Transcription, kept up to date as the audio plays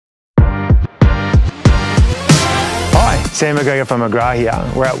Sam McGregor from McGrath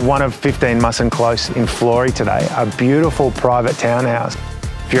here. We're at one of 15 Musson Close in Florey today, a beautiful private townhouse.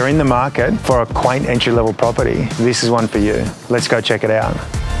 If you're in the market for a quaint entry-level property, this is one for you. Let's go check it out.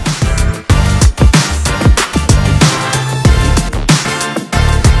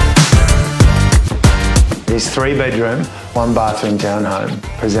 This 3-bedroom, 1-bathroom townhome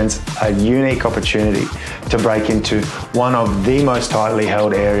presents a unique opportunity to break into one of the most tightly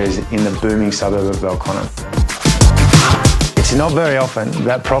held areas in the booming suburb of Belconnen. It's not very often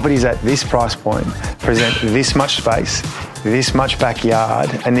that properties at this price point present this much space, this much backyard,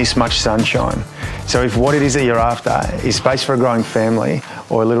 and this much sunshine. So if what it is that you're after is space for a growing family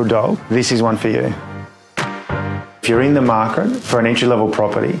or a little dog, this is one for you. If you're in the market for an entry-level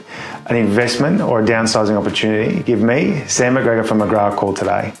property, an investment or a downsizing opportunity, give me, Sam McGregor from McGrath, a call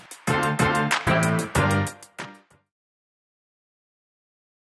today.